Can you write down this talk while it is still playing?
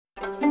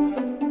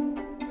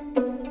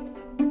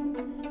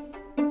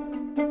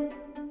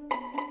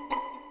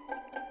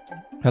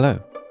Hello.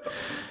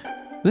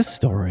 This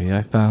story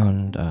I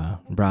found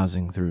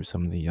browsing through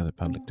some of the other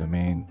public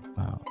domain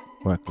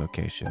work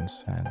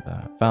locations and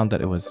found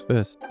that it was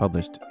first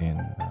published in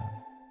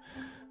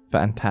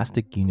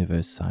Fantastic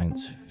Universe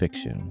Science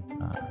Fiction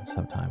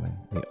sometime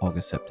in the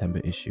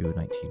August-September issue of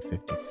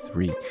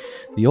 1953.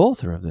 The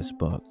author of this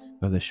book,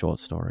 of this short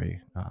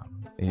story,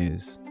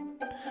 is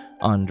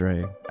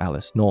Andre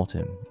Alice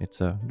Norton.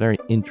 It's a very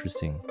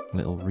interesting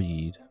little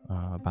read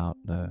about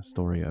the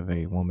story of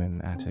a woman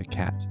and her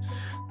cat.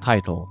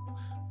 Title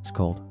is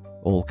called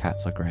All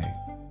Cats Are Grey.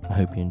 I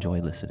hope you enjoy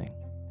listening.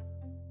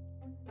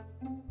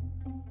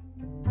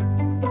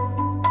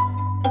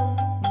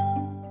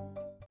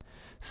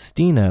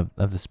 Stina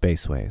of the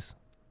Spaceways.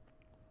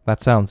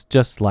 That sounds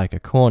just like a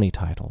corny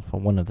title for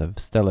one of the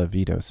Stella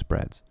Vito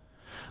spreads.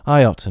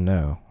 I ought to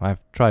know.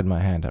 I've tried my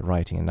hand at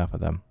writing enough of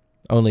them.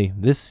 Only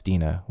this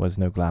Stina was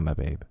no glamour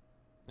babe.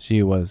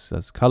 She was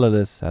as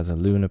colorless as a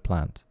lunar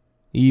plant.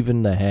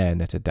 Even the hair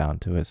knitted down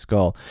to her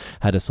skull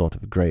had a sort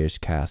of greyish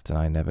cast, and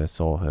I never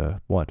saw her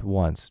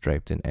once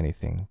draped in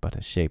anything but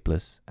a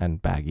shapeless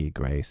and baggy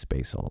grey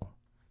spaceall.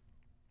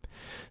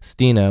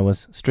 Stina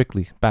was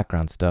strictly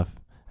background stuff,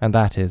 and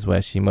that is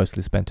where she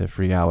mostly spent her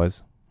free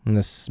hours, in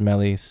the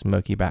smelly,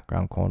 smoky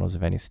background corners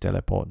of any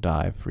stellarport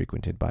dive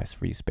frequented by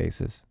free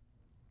spacers.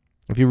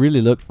 If you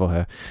really looked for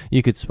her,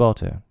 you could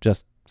spot her,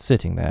 just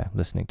sitting there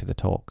listening to the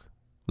talk,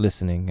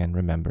 listening and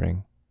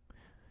remembering.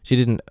 She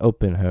didn't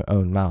open her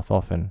own mouth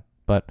often,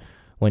 but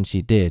when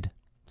she did,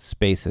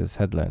 spacers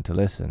had learned to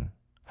listen,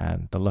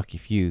 and the lucky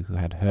few who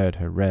had heard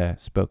her rare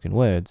spoken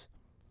words,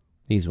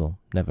 these will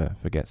never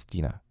forget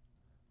Stina.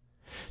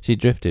 She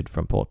drifted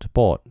from port to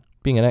port.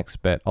 Being an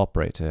expert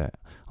operator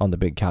on the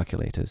big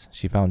calculators,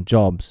 she found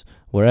jobs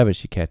wherever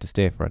she cared to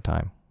stay for a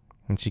time,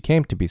 and she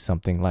came to be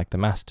something like the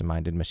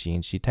masterminded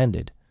machine she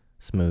tended,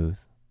 smooth,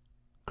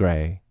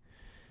 grey,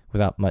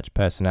 without much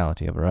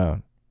personality of her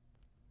own.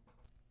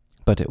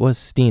 But it was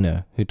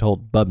Stina who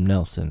told Bub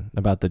Nelson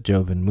about the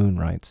Jovan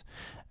Moonrights,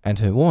 and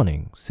her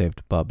warning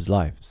saved Bub's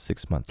life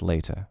 6 months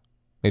later.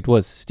 It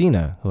was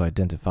Stina who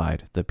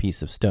identified the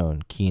piece of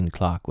stone Keene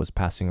Clark was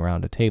passing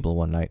around a table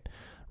one night,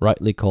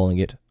 rightly calling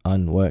it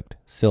unworked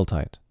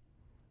siltite.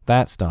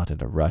 That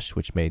started a rush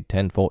which made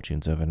 10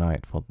 fortunes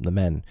overnight for the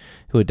men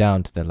who were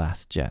down to their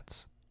last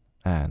jets.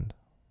 And,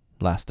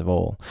 last of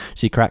all,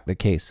 she cracked the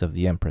case of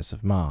the Empress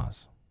of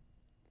Mars.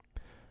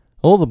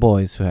 All the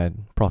boys who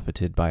had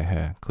profited by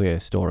her queer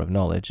store of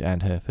knowledge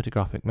and her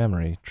photographic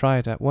memory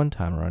tried at one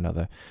time or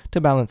another to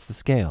balance the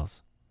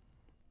scales.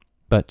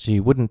 But she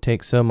wouldn't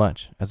take so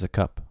much as a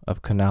cup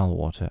of canal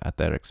water at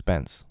their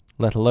expense,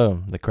 let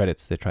alone the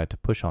credits they tried to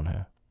push on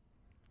her.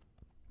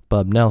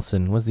 Bub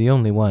Nelson was the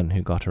only one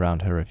who got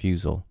around her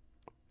refusal.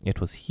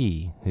 It was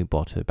he who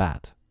bought her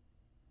bat.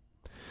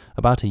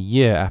 About a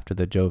year after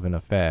the Jovan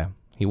affair,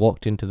 he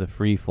walked into the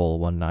free fall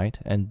one night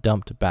and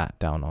dumped Bat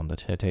down on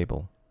her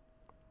table.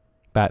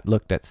 Bat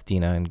looked at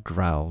Stina and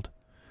growled.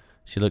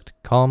 She looked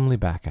calmly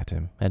back at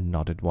him and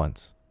nodded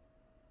once.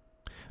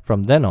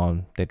 From then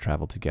on, they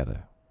traveled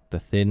together, the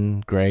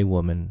thin, grey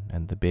woman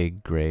and the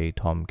big, grey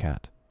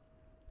tomcat.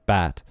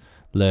 Bat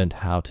learned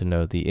how to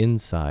know the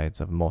insides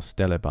of more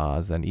stellar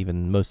bars than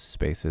even most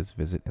spacers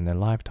visit in their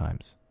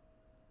lifetimes.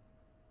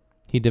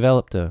 He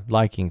developed a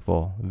liking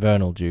for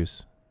vernal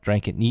juice,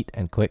 drank it neat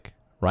and quick,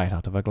 right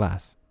out of a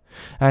glass,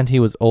 and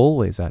he was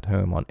always at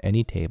home on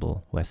any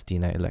table where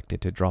Stina elected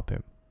to drop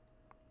him.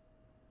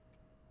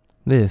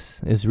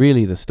 This is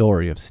really the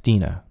story of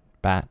Stina,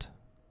 Bat,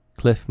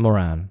 Cliff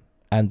Moran,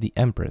 and the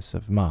Empress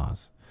of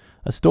Mars,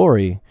 a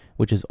story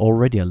which is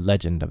already a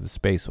legend of the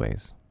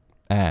Spaceways,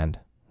 and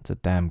it's a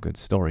damn good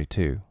story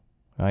too.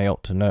 I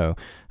ought to know,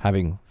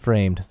 having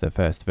framed the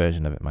first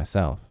version of it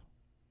myself.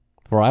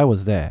 For I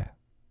was there,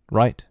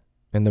 right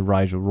in the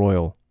Rigel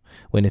Royal,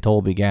 when it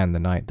all began the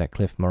night that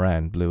Cliff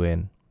Moran blew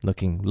in,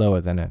 looking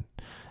lower than an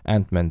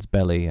Ant-Man's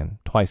belly and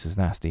twice as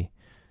nasty.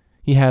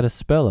 He had a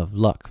spell of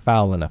luck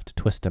foul enough to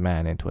twist a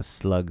man into a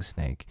slug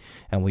snake,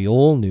 and we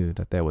all knew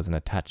that there was an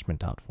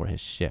attachment out for his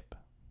ship.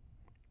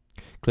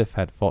 Cliff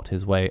had fought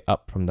his way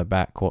up from the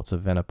back courts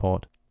of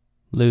Venaport.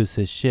 Lose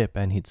his ship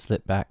and he'd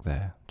slip back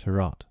there to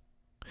rot.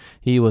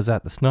 He was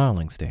at the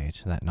snarling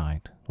stage that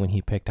night when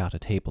he picked out a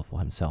table for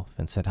himself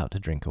and set out to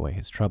drink away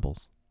his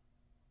troubles.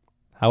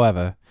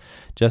 However,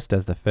 just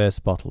as the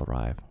first bottle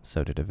arrived,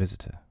 so did a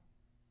visitor.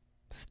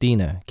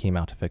 Stina came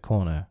out of her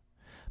corner.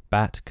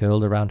 Bat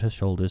curled around her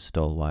shoulders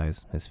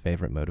stolewise, his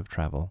favorite mode of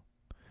travel.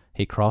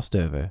 He crossed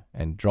over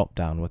and dropped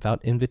down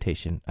without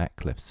invitation at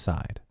Cliff's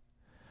side.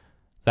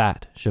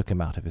 That shook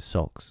him out of his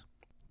sulks,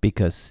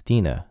 because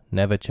Stina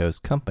never chose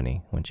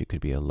company when she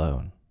could be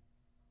alone.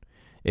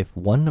 If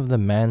one of the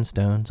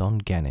manstones on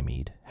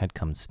Ganymede had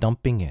come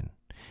stumping in,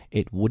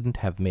 it wouldn't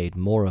have made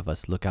more of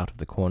us look out of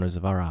the corners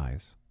of our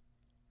eyes.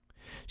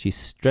 She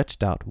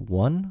stretched out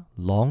one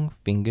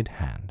long-fingered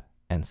hand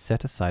and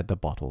set aside the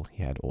bottle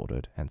he had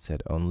ordered and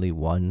said only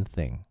one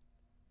thing.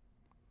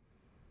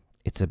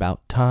 "It's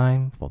about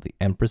time for the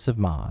Empress of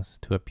Mars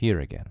to appear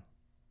again."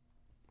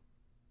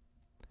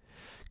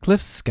 Cliff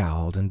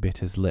scowled and bit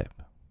his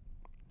lip.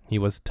 He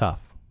was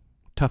tough.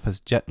 Tough as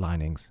jet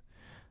linings.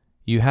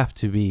 You have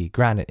to be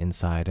granite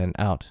inside and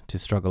out to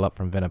struggle up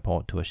from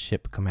Veniport to a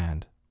ship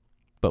command.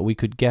 But we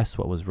could guess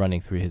what was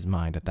running through his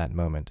mind at that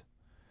moment.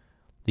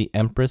 The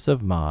Empress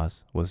of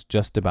Mars was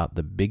just about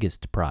the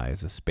biggest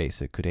prize a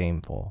spacer could aim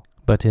for.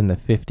 But in the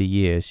 50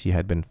 years she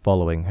had been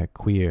following her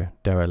queer,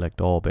 derelict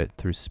orbit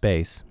through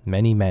space,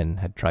 many men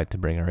had tried to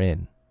bring her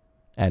in,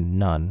 and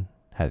none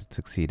had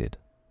succeeded.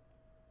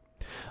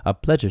 A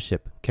pleasure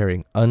ship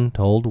carrying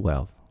untold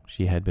wealth,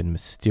 she had been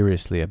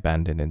mysteriously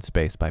abandoned in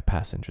space by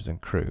passengers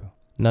and crew,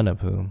 none of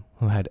whom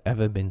had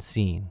ever been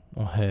seen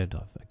or heard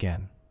of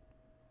again.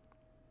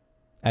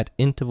 At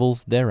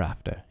intervals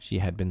thereafter she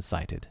had been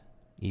sighted,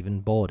 even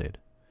boarded.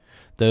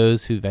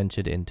 Those who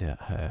ventured into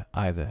her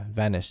either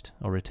vanished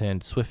or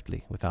returned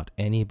swiftly without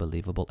any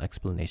believable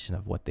explanation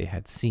of what they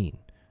had seen,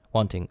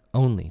 wanting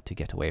only to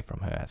get away from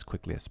her as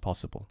quickly as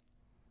possible.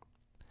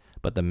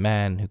 But the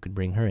man who could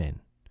bring her in,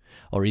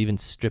 or even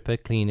strip her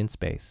clean in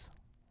space,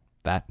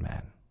 that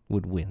man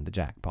would win the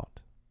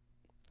jackpot.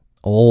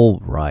 All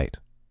right.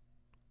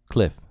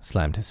 Cliff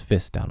slammed his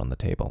fist down on the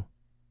table.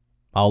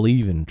 I'll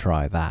even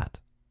try that.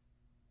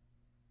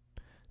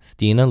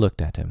 Stina looked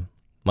at him,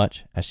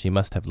 much as she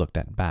must have looked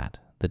at Bat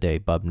the day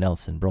Bub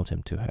Nelson brought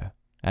him to her,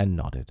 and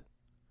nodded.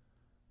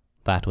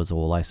 That was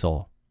all I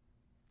saw.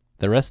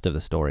 The rest of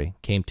the story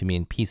came to me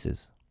in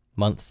pieces,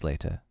 months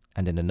later,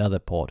 and in another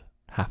port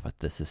half of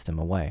the system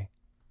away.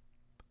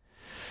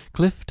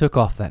 Cliff took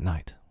off that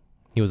night.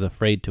 He was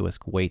afraid to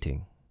risk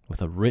waiting,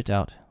 with a writ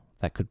out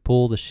that could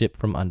pull the ship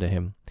from under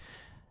him,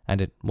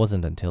 and it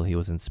wasn't until he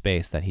was in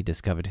space that he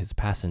discovered his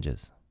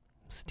passengers,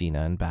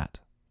 Stina and Bat.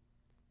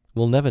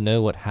 We'll never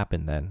know what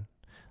happened then.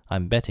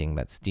 I'm betting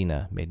that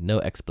Stina made no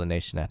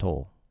explanation at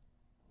all.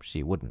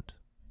 She wouldn't.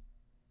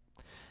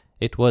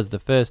 It was the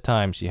first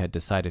time she had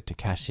decided to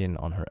cash in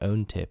on her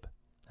own tip,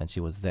 and she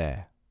was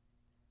there.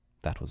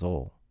 That was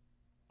all.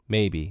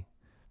 Maybe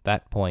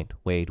that point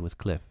weighed with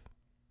Cliff.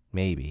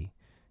 Maybe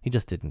he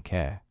just didn't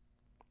care.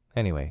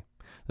 Anyway,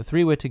 the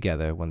three were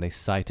together when they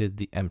sighted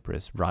the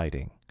Empress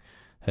riding,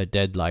 her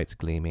dead lights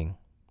gleaming,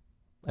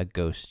 a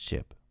ghost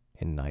ship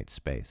in night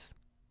space.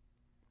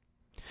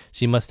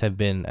 She must have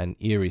been an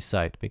eerie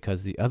sight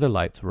because the other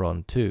lights were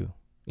on too,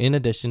 in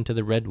addition to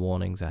the red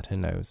warnings at her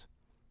nose.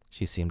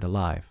 She seemed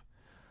alive,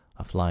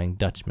 a flying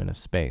Dutchman of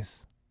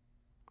space.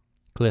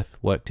 Cliff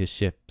worked his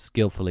ship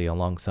skillfully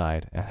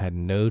alongside and had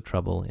no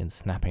trouble in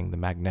snapping the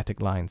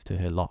magnetic lines to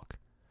her lock.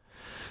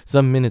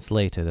 Some minutes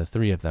later the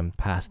three of them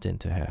passed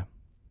into her.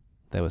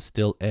 There was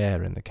still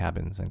air in the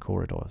cabins and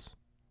corridors,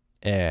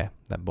 air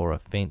that bore a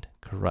faint,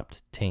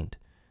 corrupt taint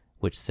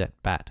which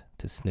set Bat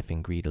to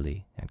sniffing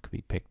greedily and could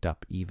be picked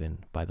up even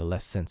by the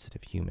less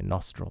sensitive human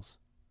nostrils.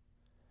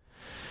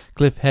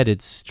 Cliff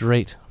headed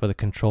straight for the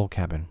control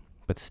cabin,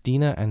 but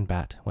Stina and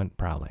Bat went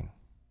prowling.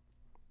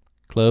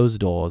 Closed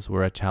doors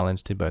were a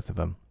challenge to both of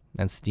them,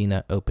 and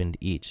Stina opened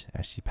each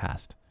as she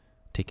passed,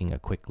 taking a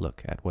quick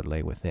look at what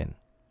lay within.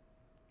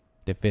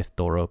 The fifth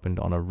door opened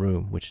on a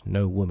room which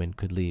no woman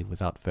could leave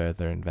without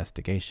further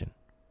investigation.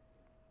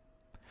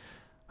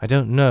 I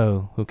don't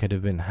know who could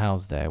have been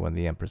housed there when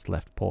the Empress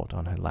left port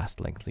on her last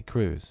lengthy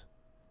cruise.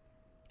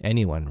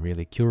 Anyone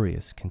really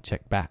curious can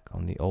check back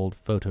on the old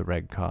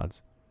photo-reg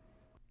cards.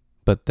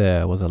 But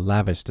there was a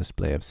lavish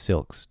display of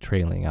silks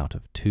trailing out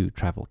of 2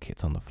 travel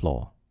kits on the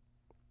floor.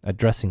 A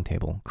dressing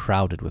table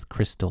crowded with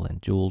crystal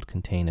and jeweled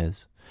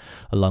containers,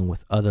 along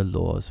with other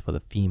lures for the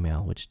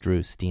female which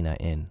drew Stina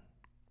in.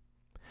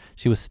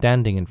 She was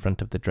standing in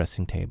front of the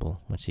dressing table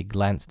when she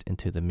glanced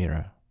into the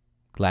mirror,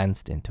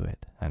 glanced into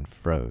it, and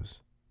froze.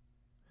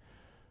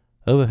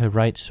 Over her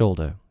right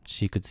shoulder,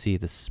 she could see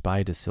the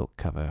spider silk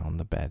cover on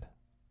the bed.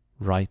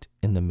 Right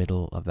in the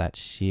middle of that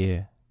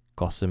sheer,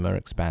 gossamer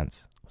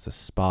expanse was a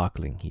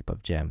sparkling heap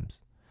of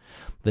gems,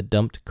 the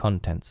dumped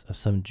contents of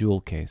some jewel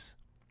case.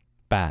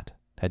 Bat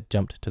had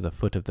jumped to the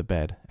foot of the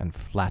bed and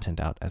flattened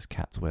out as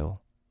cats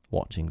will,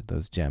 watching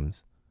those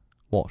gems,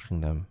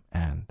 watching them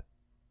and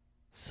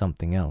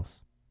something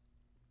else.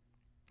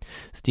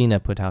 Stina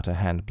put out her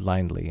hand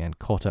blindly and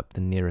caught up the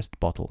nearest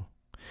bottle.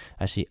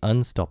 As she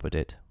unstoppered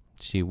it,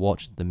 she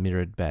watched the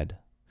mirrored bed.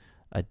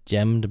 A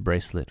gemmed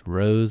bracelet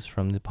rose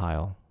from the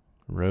pile,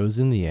 rose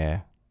in the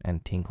air,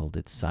 and tinkled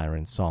its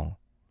siren song.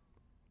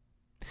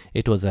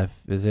 It was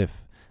as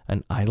if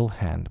an idle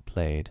hand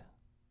played.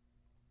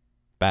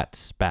 Bat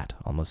spat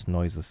almost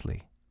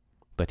noiselessly,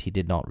 but he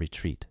did not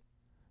retreat.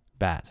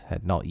 Bat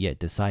had not yet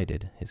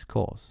decided his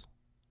course.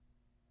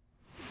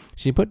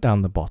 She put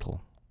down the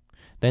bottle.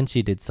 Then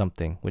she did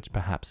something which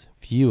perhaps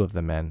few of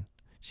the men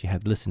she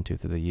had listened to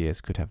through the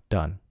years could have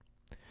done.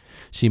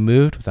 She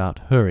moved without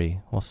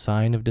hurry or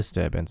sign of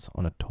disturbance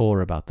on a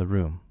tour about the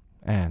room,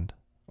 and,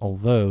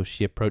 although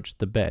she approached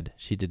the bed,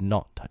 she did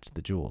not touch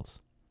the jewels.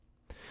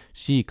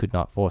 She could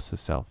not force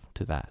herself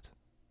to that.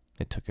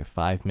 It took her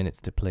 5 minutes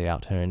to play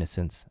out her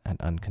innocence and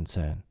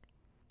unconcern.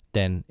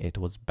 Then it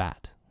was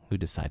Bat who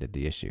decided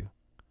the issue.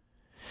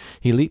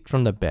 He leaped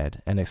from the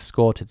bed and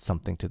escorted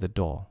something to the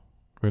door,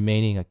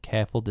 remaining a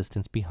careful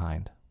distance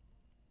behind.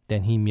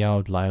 Then he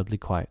meowed loudly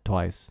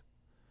twice.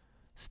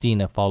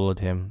 Stina followed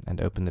him and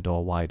opened the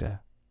door wider.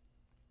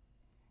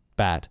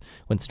 Bat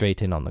went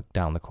straight in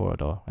down the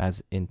corridor,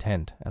 as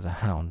intent as a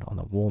hound on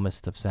the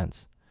warmest of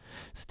scents.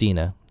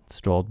 Stina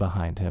strolled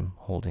behind him,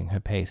 holding her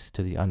pace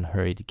to the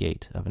unhurried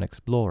gait of an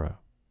explorer.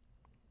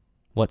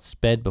 What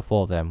sped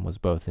before them was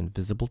both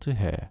invisible to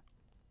her,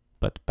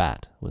 but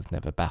Bat was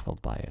never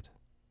baffled by it.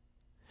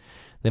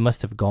 They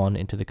must have gone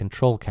into the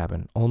control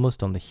cabin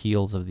almost on the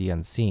heels of the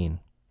unseen,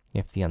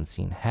 if the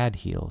unseen had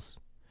heels,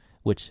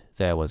 which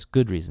there was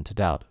good reason to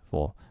doubt,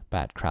 for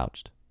Bat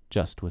crouched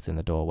just within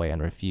the doorway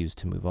and refused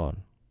to move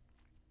on.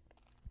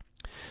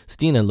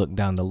 Stina looked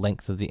down the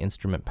length of the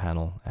instrument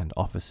panel and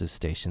officers'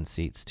 station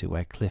seats to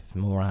where Cliff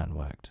Moran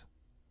worked.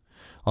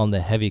 On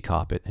the heavy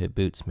carpet her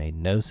boots made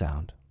no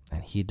sound,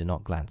 and he did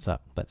not glance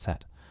up, but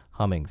sat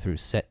humming through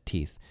set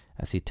teeth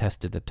as he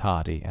tested the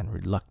tardy and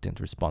reluctant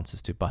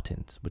responses to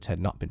buttons which had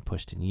not been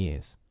pushed in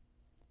years.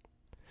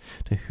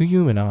 To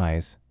human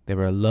eyes, they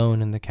were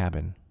alone in the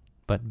cabin,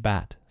 but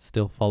Bat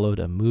still followed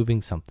a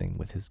moving something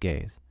with his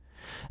gaze,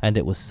 and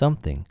it was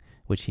something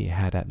which he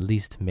had at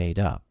least made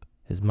up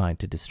his mind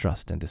to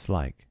distrust and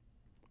dislike.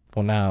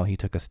 For now he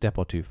took a step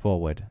or two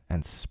forward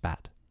and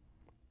spat,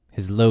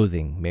 his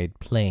loathing made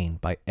plain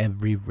by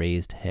every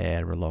raised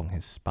hair along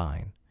his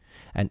spine,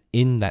 and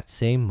in that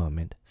same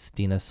moment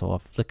Stina saw a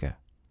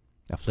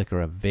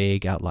flicker of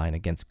vague outline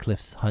against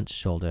Cliff's hunched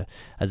shoulder,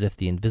 as if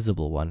the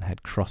invisible one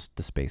had crossed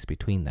the space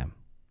between them.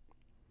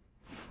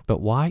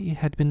 But why it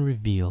had been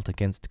revealed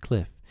against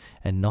Cliff,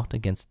 and not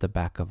against the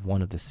back of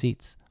one of the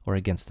seats, or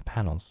against the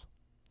panels,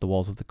 the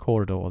walls of the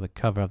corridor, or the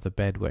cover of the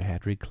bed where he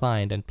had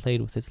reclined and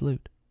played with his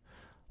lute?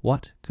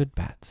 What could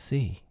Bat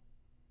see?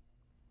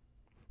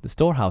 The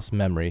storehouse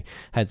memory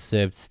had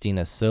served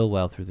Stina so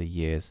well through the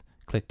years,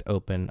 clicked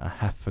open a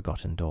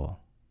half-forgotten door.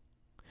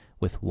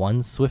 With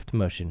one swift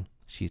motion,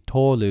 she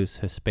tore loose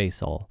her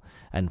space-all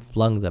and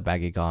flung the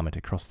baggy garment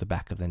across the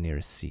back of the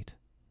nearest seat.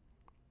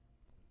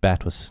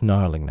 Bat was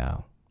snarling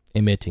now,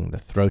 emitting the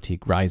throaty,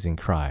 rising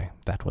cry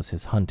that was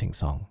his hunting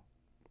song.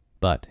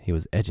 But he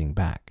was edging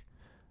back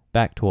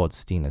towards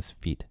Stina's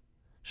feet,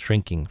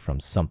 shrinking from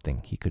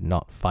something he could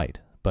not fight,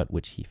 but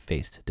which he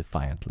faced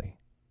defiantly.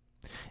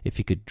 If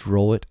he could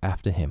draw it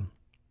after him,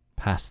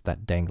 past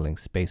that dangling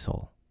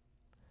space-hole.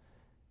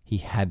 He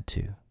had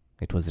to.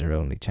 It was their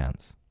only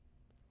chance.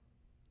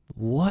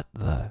 What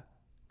the?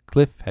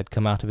 Cliff had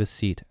come out of his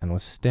seat and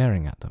was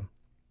staring at them.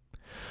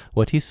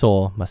 What he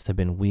saw must have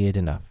been weird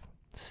enough.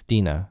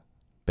 Stina,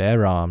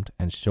 bare-armed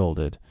and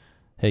shouldered,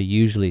 her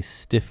usually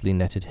stiffly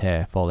netted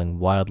hair falling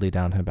wildly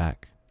down her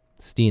back.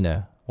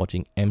 Stina,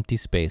 watching empty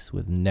space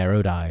with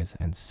narrowed eyes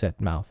and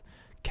set mouth,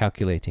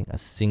 calculating a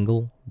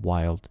single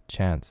wild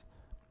chance.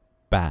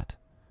 Bat,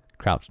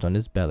 crouched on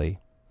his belly,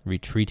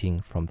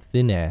 retreating from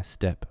thin air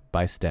step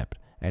by step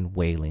and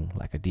wailing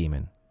like a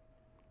demon.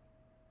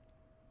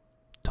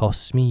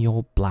 "Toss me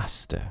your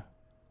blaster,"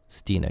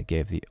 Stina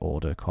gave the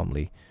order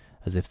calmly,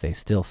 as if they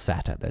still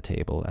sat at their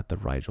table at the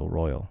Rigel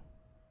Royal.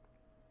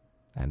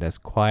 And as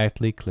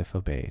quietly Cliff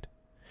obeyed.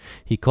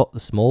 He caught the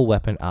small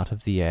weapon out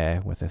of the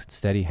air with a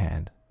steady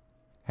hand,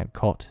 and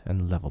caught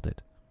and leveled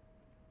it.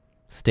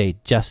 "Stay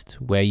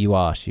just where you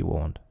are," she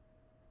warned.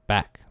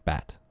 "Back,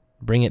 Bat.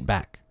 Bring it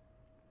back."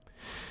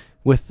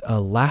 With a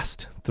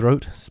last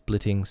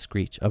throat-splitting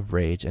screech of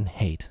rage and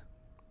hate,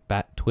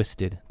 Bat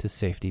twisted to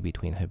safety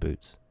between her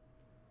boots.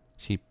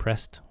 She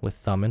pressed with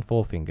thumb and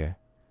forefinger,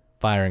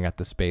 firing at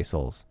the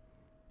space-holes.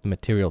 The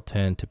material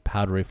turned to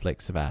powdery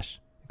flakes of ash,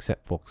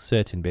 except for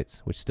certain bits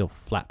which still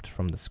flapped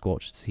from the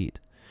scorched heat,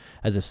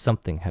 as if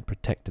something had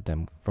protected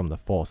them from the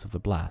force of the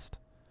blast.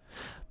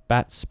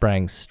 Bat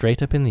sprang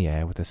straight up in the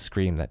air with a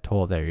scream that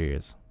tore their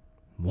ears.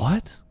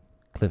 "What?"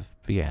 Cliff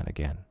began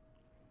again.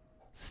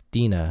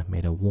 Stina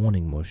made a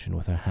warning motion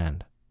with her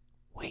hand.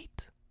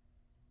 "Wait."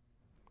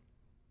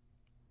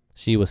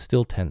 She was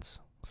still tense,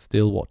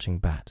 still watching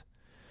Bat.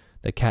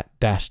 The cat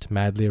dashed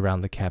madly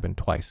around the cabin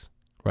twice,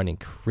 running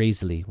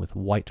crazily with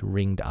white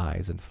ringed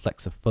eyes and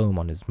flecks of foam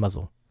on his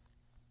muzzle.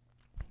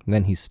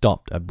 Then he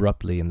stopped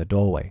abruptly in the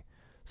doorway,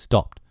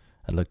 stopped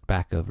and looked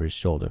back over his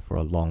shoulder for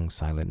a long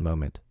silent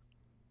moment.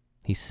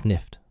 He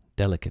sniffed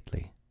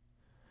delicately.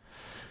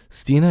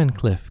 Stina and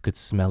Cliff could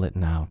smell it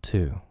now,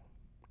 too.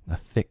 A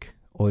thick,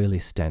 oily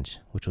stench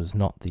which was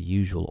not the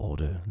usual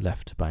odor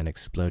left by an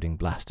exploding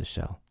blaster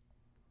shell.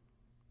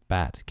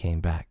 Bat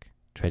came back,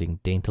 treading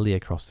daintily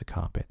across the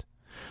carpet,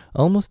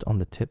 almost on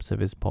the tips of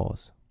his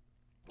paws.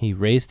 He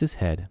raised his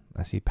head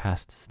as he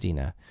passed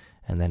Stina,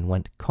 and then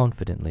went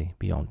confidently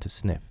beyond to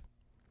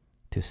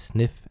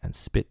sniff and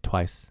spit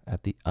twice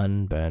at the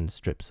unburned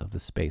strips of the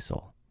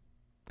space-all.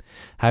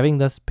 Having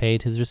thus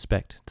paid his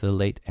respect to the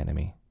late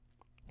enemy,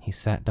 he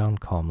sat down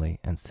calmly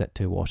and set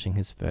to washing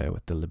his fur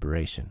with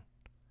deliberation.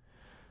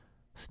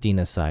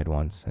 Stina sighed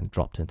once and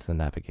dropped into the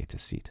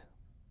navigator's seat.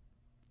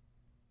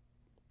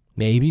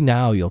 "Maybe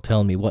now you'll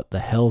tell me what the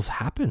hell's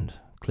happened,"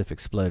 Cliff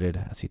exploded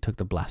as he took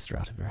the blaster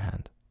out of her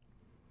hand.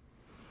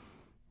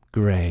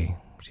 "Gray,"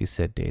 she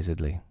said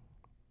dazedly.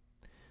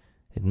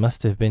 "It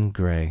must have been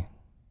gray,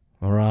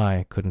 or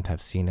I couldn't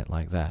have seen it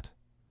like that."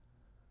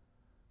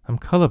 I'm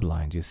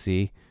colorblind, you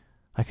see.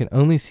 I can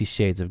only see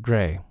shades of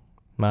grey.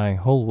 My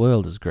whole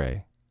world is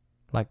grey.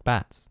 Like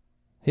Bat's.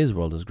 His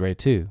world is grey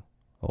too.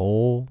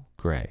 All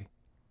grey.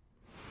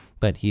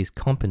 But he's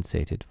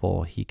compensated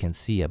for he can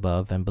see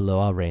above and below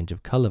our range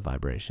of color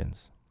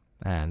vibrations.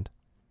 And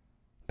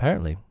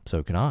apparently,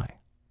 so can I.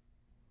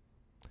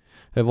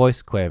 Her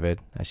voice quavered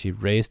as she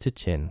raised her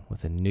chin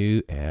with a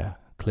new air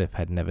Cliff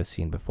had never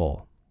seen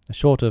before, a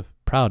sort of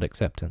proud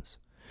acceptance.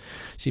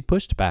 She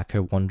pushed back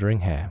her wandering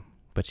hair,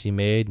 but she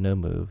made no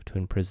move to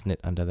imprison it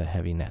under the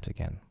heavy net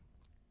again.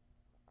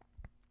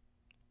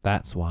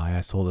 That's why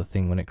I saw the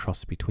thing when it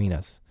crossed between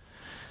us.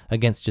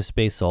 Against your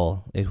space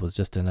all, it was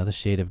just another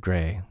shade of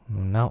grey,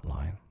 an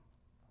outline.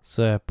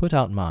 So I put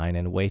out mine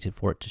and waited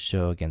for it to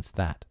show against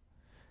that.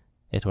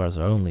 It was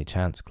our only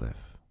chance,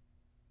 Cliff.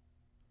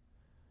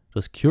 It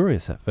was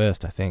curious at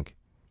first, I think,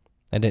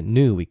 and it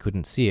knew we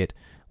couldn't see it,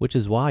 which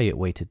is why it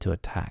waited to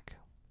attack.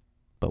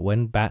 But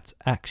when Bat's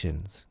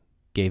actions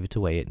gave it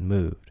away, it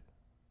moved.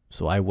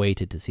 So I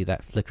waited to see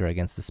that flicker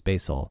against the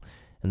space all,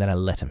 and then I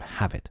let him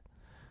have it.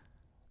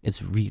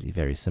 It's really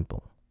very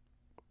simple.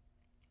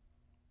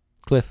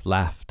 Cliff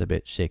laughed a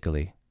bit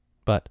shakily.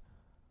 But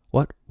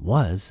what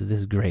was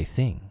this grey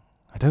thing?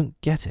 I don't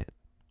get it.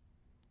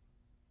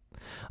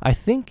 I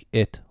think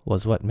it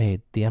was what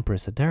made the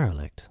Empress a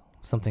derelict.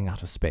 Something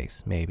out of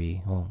space,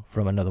 maybe, or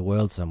from another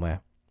world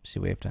somewhere. She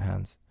waved her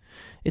hands.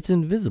 It's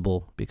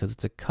invisible because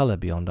it's a color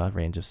beyond our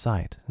range of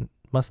sight. It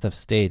must have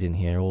stayed in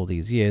here all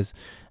these years,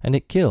 and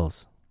it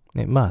kills.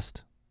 It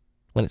must,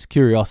 when its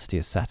curiosity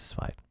is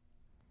satisfied.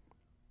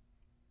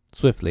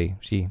 Swiftly,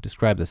 she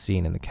described the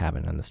scene in the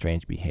cabin and the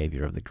strange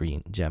behavior of the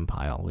green gem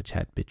pile which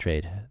had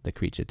betrayed the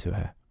creature to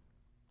her.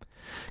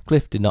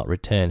 Cliff did not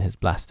return his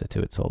blaster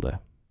to its holder.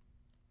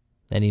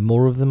 Any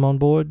more of them on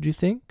board, do you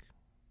think?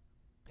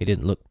 He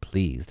didn't look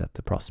pleased at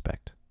the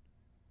prospect.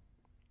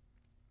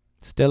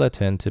 Stella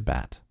turned to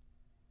Bat.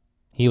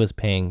 He was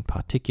paying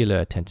particular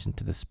attention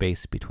to the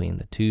space between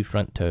the two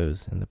front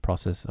toes in the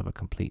process of a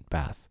complete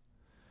bath.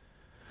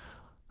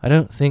 I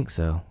don't think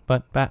so,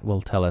 but Bat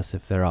will tell us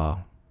if there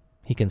are.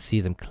 He can see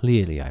them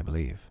clearly, I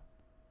believe.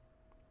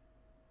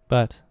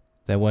 But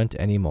there weren't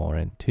any more,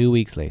 and 2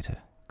 weeks later,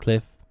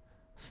 Cliff,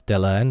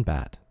 Stella, and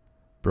Bat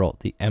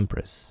brought the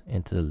Empress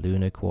into the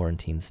lunar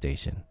quarantine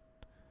station.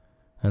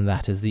 And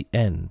that is the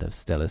end of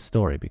Stella's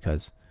story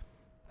because,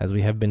 as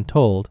we have been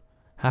told,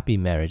 happy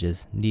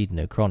marriages need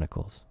no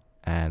chronicles,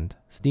 and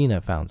Stina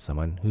found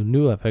someone who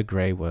knew of her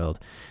grey world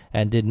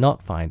and did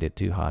not find it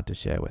too hard to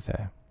share with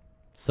her.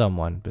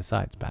 Someone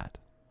besides Bat.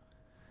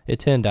 It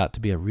turned out to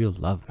be a real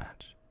love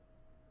match.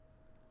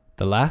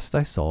 The last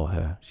I saw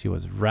her, she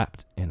was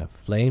wrapped in a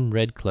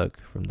flame-red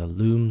cloak from the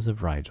looms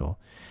of Rigel,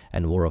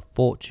 and wore a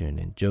fortune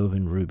in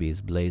Jovan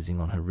rubies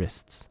blazing on her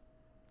wrists.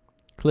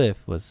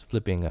 Cliff was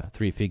flipping a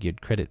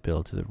 3-figured credit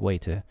bill to the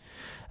waiter,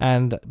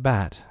 and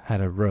Bat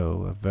had a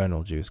row of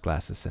Vernal juice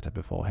glasses set up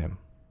before him.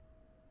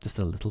 Just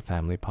a little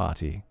family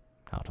party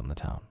out on the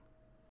town.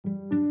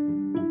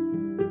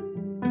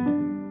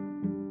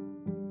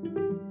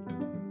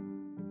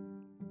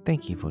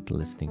 Thank you for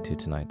listening to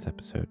tonight's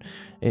episode.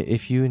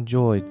 If you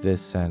enjoyed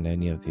this and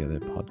any of the other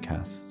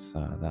podcasts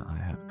that I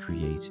have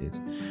created,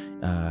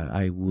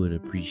 I would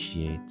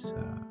appreciate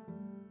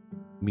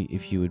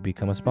if you would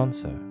become a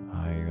sponsor.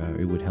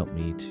 It would help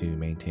me to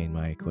maintain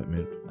my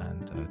equipment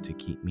and to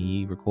keep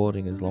me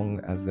recording as long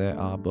as there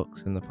are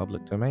books in the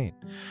public domain.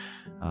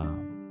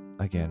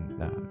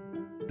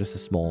 Just a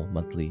small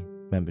monthly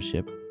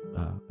membership,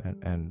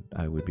 and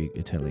I would be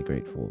eternally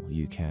grateful.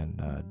 You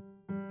can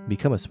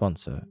become a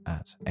sponsor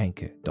at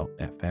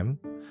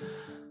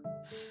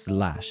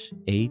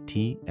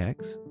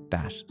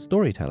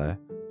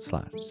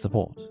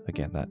anchor.fm/atx-storyteller/support.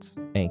 Again, that's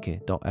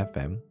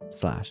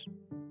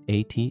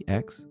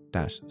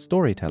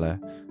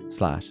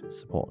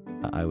anchor.fm/atx-storyteller/support.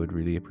 I would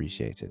really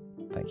appreciate it.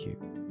 Thank you.